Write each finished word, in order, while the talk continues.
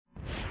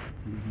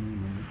His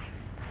name is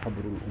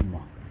Habrul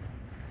Ummah,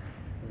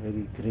 a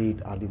very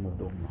great alim of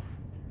the Ummah,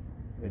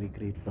 very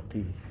great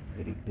faqih,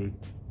 very great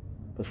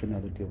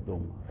personality of the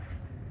Ummah.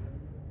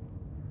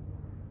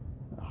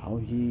 How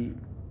he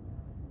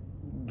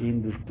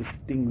gained this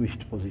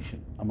distinguished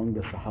position among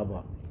the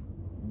Sahaba,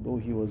 though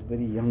he was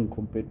very young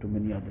compared to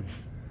many others.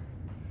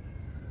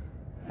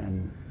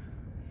 And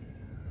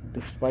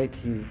despite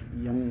his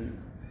young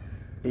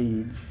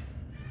age,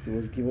 he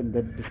was given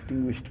that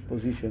distinguished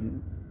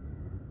position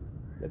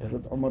that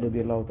Hazrat Umar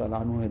radiallahu ta'ala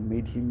anhu had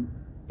made him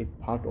a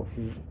part of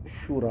his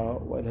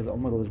shura while Hazrat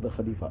Umar was the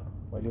Khalifa,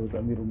 while he was the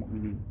Amirul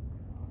Mu'mineen.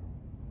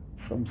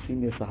 Some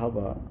senior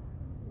Sahaba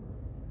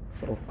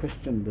sort of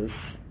questioned this,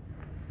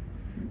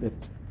 that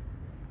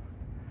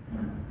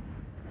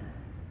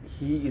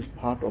he is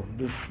part of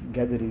this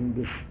gathering,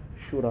 this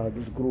shura,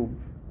 this group,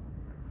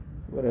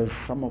 whereas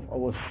some of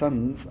our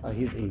sons are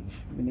his age,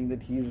 meaning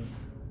that he is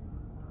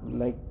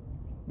like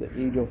the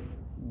age of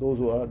those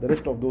who are, the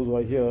rest of those who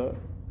are here,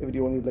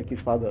 everyone is like his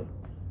father,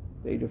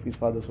 the age of his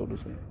father, so to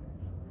say.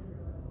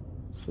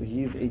 So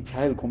he is a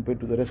child compared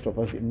to the rest of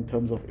us in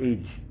terms of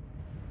age.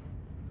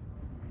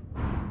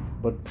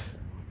 But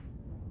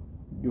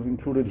you've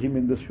included him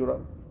in this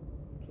shura.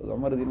 So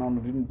Umar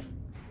didn't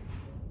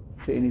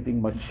say anything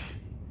much,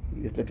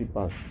 he just let it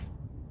pass.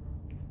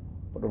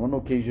 But on one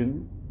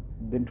occasion,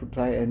 then to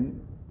try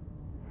and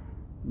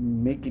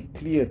make it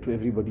clear to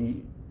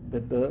everybody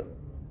that the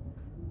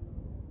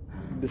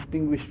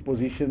distinguished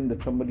position that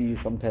somebody is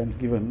sometimes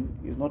given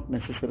is not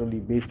necessarily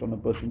based on a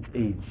person's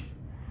age.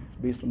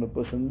 It's based on a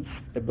person's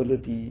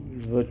ability,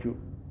 his virtue.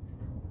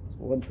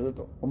 So once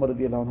Umar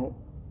radiallahu anhu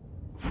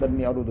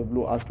suddenly out of the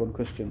blue asked one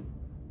question.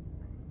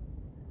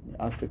 He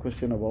asked a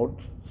question about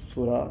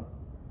Surah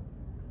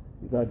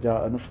إِذَا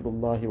جَاءَ نَصْرُ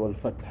اللَّهِ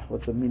وَالْفَتْحِ.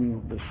 What's the meaning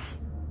of this?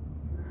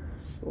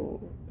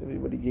 So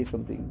everybody gave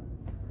something,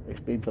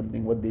 explained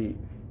something, what they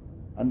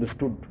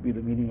understood to be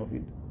the meaning of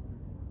it.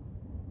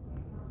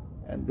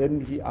 And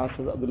then he asked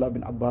Abdullah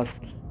bin Abbas,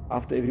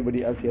 after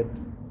everybody else had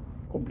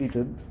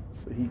completed,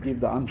 so he gave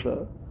the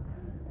answer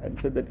and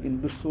said that in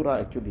this surah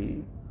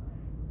actually,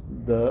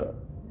 the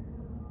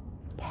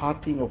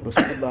parting of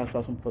Rasulullah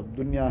for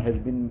dunya has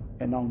been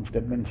announced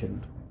and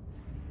mentioned.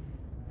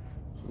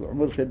 So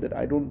Umar said that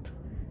I don't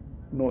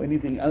know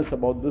anything else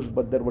about this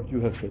but that what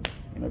you have said.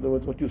 In other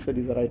words, what you said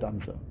is the right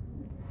answer.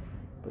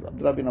 But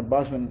Abdullah bin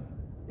Abbas, when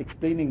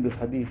explaining this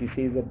hadith, he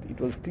says that it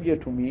was clear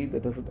to me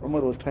that Hazrat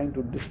Umar was trying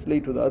to display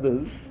to the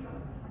others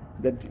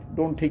that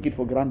don't take it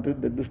for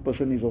granted that this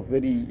person is of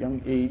very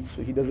young age,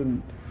 so he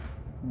doesn't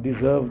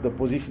deserve the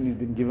position he's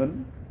been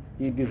given.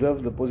 He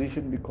deserves the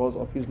position because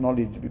of his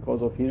knowledge,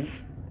 because of his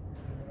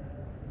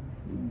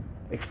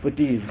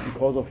expertise,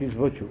 because of his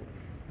virtue.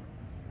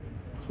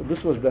 So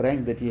this was the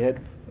rank that he had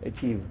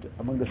achieved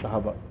among the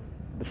Sahaba.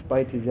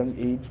 Despite his young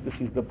age, this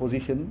is the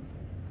position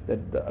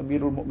that the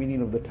Amirul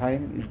Mu'mineen of the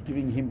time is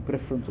giving him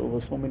preference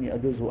over so many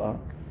others who are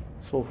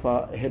so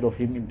far ahead of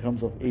him in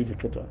terms of age,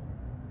 etc.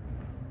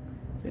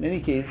 In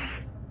any case,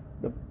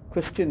 the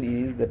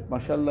question is that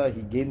mashallah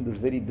he gained this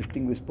very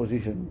distinguished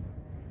position,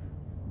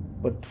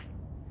 but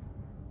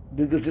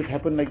did this just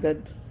happen like that?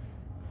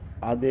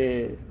 Are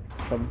there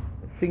some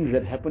things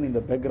that happen in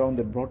the background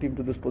that brought him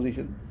to this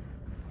position?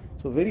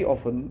 So very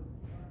often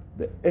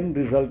the end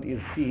result is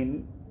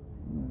seen,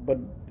 but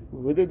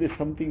whether there's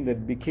something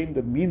that became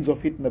the means of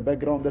it in the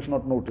background, that's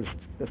not noticed,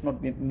 that's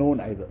not known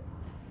either.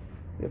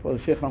 Therefore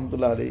Shaykh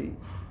Rahmatullah alayhi,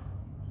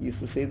 he used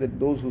to say that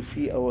those who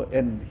see our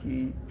end,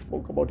 he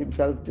spoke about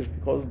himself just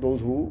because those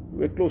who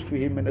were close to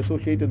him and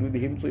associated with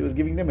him, so he was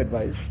giving them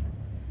advice.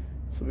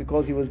 So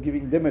because he was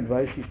giving them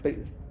advice, he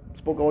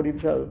spoke about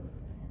himself.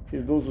 He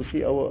says those who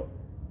see our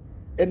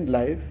end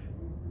life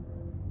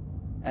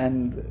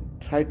and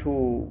try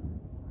to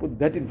put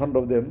that in front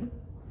of them,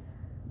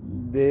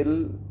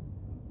 they'll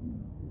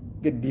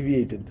get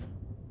deviated.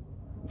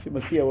 So you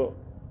must see our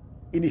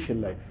initial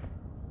life.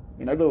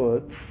 In other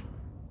words,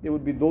 there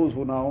would be those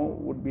who now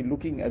would be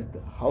looking at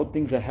how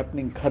things are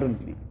happening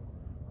currently.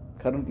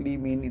 Currently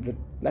mean in the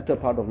latter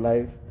part of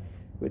life,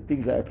 where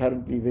things are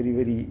apparently very,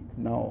 very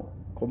now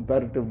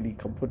comparatively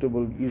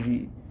comfortable,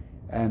 easy,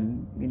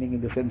 and meaning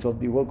in the sense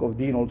of the work of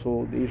deen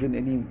also, there isn't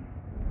any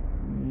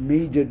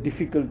major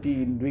difficulty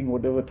in doing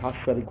whatever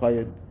tasks are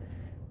required.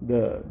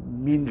 The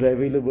means are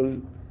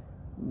available,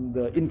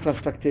 the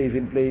infrastructure is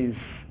in place,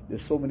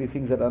 there's so many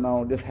things that are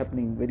now just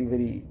happening very,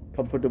 very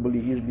comfortably,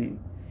 easily,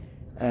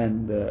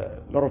 and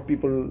a lot of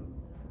people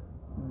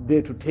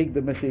there to take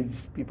the message,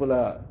 people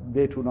are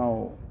there to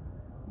now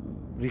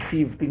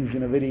receive things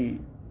in a very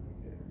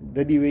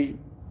ready way.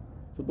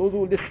 So those who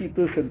will just see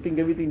this and think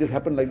everything just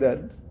happened like that,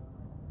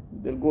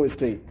 they'll go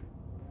astray.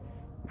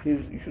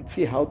 You should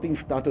see how things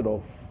started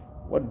off,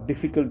 what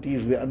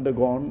difficulties were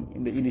undergone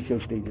in the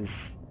initial stages,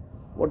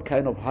 what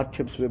kind of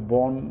hardships were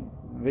borne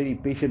very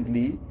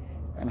patiently,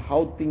 and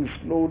how things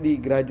slowly,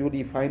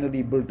 gradually,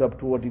 finally built up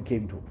to what it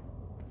came to.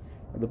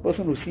 And the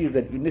person who sees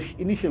that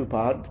initial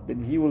part,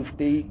 then he will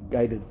stay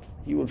guided,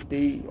 he will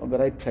stay on the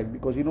right track,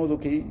 because he knows,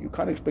 okay, you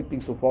can't expect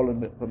things to fall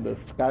from the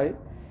sky.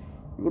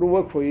 You've got to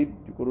work for it,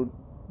 you've got to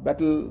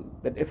battle,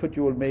 that effort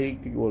you will make,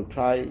 you will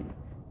try,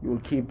 you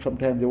will keep.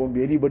 Sometimes there won't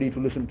be anybody to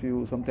listen to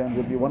you, sometimes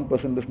there will be one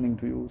person listening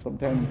to you,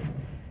 sometimes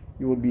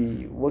you will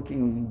be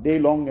working day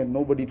long and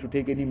nobody to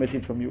take any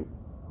message from you.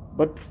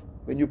 But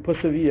when you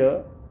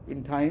persevere,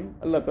 in time,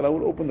 Allah Ta'ala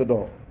will open the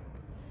door.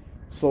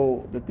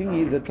 So the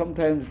thing is that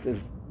sometimes,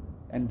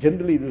 and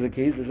generally this is the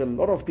case, there's a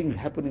lot of things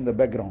happen in the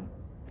background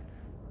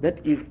that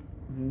is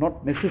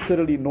not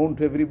necessarily known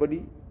to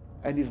everybody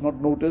and is not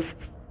noticed,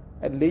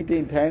 and later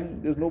in time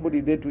there's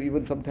nobody there to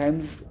even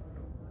sometimes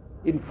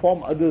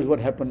inform others what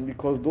happened,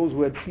 because those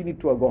who had seen it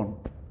too are gone.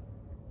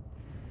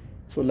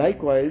 So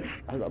likewise,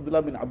 as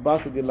Abdullah bin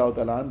Abbas radiallahu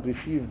ta'ala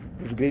received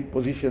this great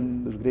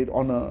position, this great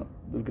honor,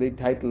 this great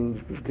titles,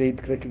 this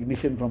great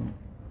recognition from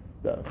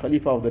the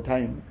Khalifa of the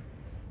time,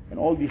 and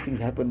all these things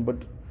happened, but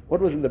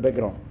what was in the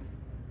background?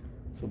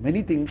 So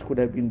many things could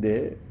have been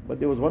there, but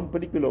there was one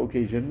particular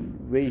occasion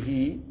where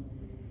he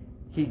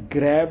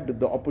grabbed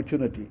the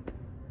opportunity.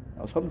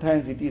 Now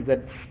sometimes it is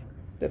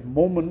that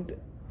moment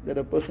that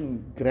a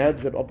person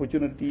grabs that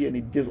opportunity and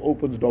it just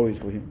opens doorways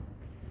for him.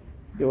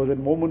 There was a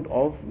moment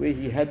of where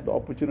he had the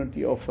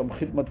opportunity of some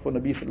khidmat for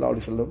Nabi Sallallahu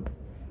Alaihi Wasallam.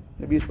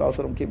 Nabi Sallallahu Alaihi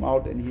Wasallam came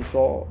out and he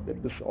saw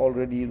that this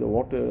already, the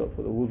water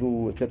for the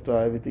wudu,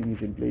 etc., everything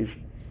is in place.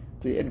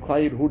 So he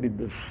inquired who did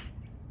this.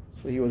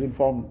 So he was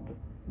informed,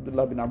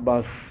 Abdullah bin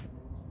Abbas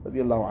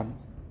radiallahu anhu.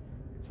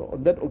 So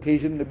on that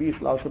occasion, Nabi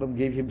Sallallahu Alaihi Wasallam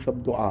gave him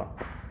some dua.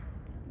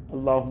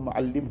 Allahumma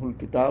allimhu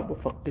al-kitab wa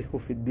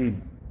faqihhu fi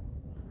din.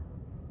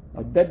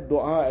 Now that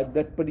dua at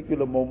that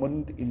particular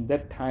moment, in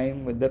that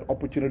time when that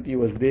opportunity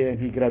was there and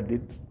he grabbed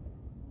it,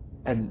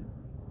 and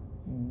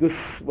this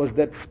was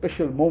that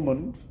special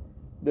moment,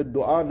 that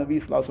dua Nabi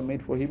Sallallahu Alaihi Wasallam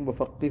made for him, wa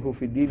faqihhu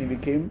fi din, he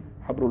became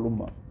Habrul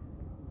Ummah.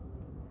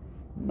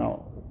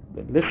 Now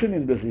the lesson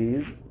in this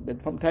is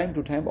that from time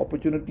to time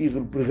opportunities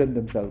will present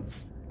themselves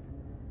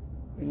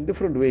in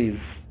different ways.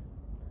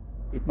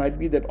 It might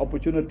be that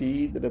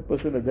opportunity that a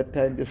person at that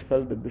time just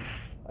felt that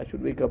I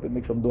should wake up and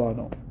make some dua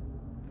now.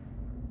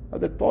 Now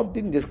the thought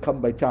didn't just come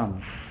by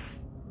chance.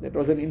 That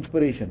was an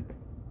inspiration.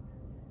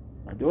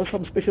 And there was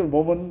some special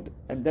moment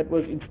and that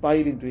was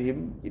inspired into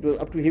him. It was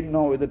up to him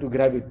now whether to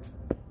grab it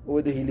or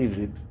whether he leaves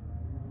it.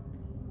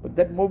 But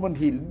that moment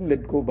he didn't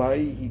let go by,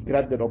 he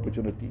grabbed that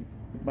opportunity.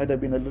 It might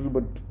have been a little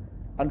bit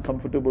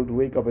uncomfortable to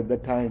wake up at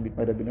that time. It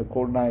might have been a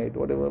cold night,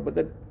 whatever. But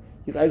that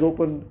his eyes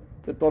opened,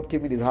 the thought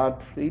came in his heart.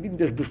 So he didn't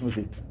just dismiss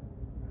it.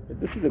 But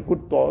this is a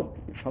good thought.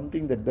 It's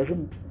something that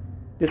doesn't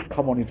just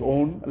come on its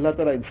own. Allah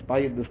Ta'ala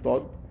inspired this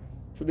thought.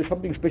 So there's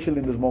something special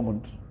in this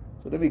moment.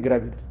 So let me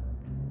grab it.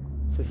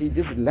 So he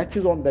just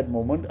latches on that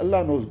moment.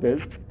 Allah knows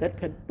best. That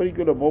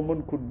particular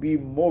moment could be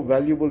more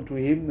valuable to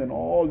him than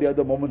all the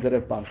other moments that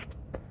have passed.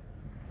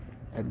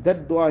 And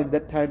that dua in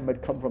that time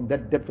might come from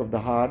that depth of the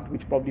heart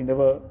which probably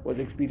never was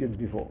experienced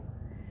before.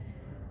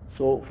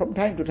 So from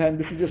time to time,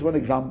 this is just one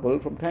example,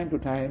 from time to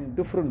time,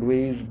 different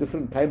ways,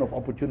 different kind of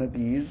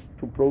opportunities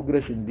to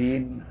progress in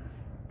deen,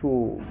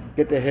 to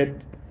get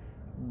ahead,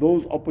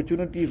 those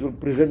opportunities will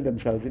present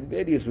themselves in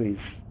various ways.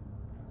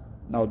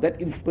 Now that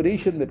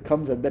inspiration that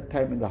comes at that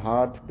time in the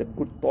heart, that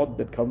good thought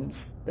that comes,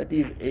 that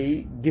is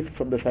a gift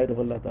from the side of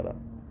Allah Ta'ala.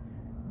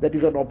 That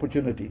is an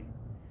opportunity.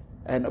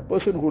 And a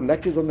person who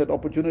latches on that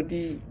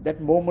opportunity,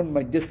 that moment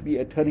might just be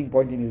a turning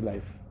point in his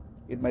life.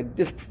 It might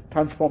just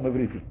transform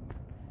everything.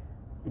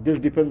 It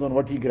just depends on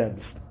what he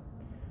grabs.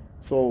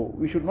 So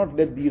we should not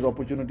let these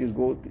opportunities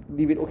go.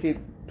 Leave it, okay,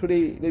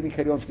 today let me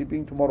carry on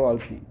sleeping, tomorrow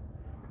I'll see.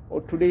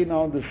 Or today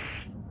now this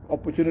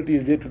opportunity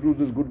is there to do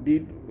this good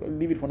deed,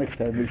 leave it for next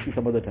time, we'll see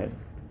some other time.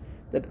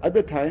 That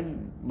other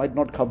time might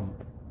not come.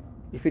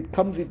 If it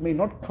comes, it may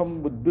not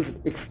come with this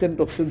extent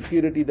of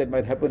sincerity that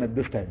might happen at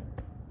this time.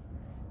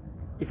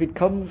 If it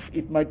comes,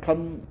 it might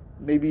come,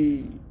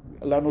 maybe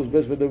Allah knows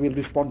best whether we'll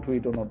respond to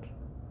it or not.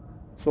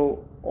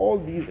 So all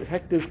these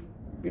factors,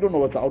 we don't know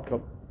what's the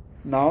outcome.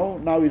 Now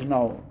is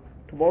now.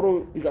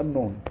 Tomorrow is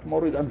unknown.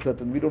 Tomorrow is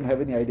uncertain. We don't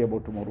have any idea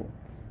about tomorrow.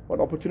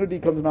 What opportunity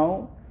comes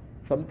now,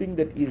 something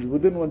that is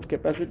within one's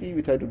capacity,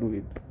 we try to do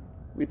it.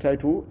 We try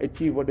to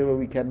achieve whatever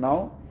we can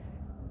now.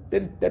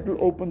 Then that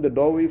will open the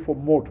doorway for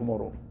more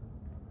tomorrow.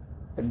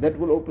 And that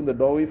will open the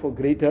doorway for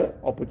greater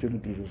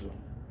opportunities as well.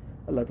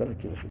 Allah Ta'ala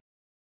gives us.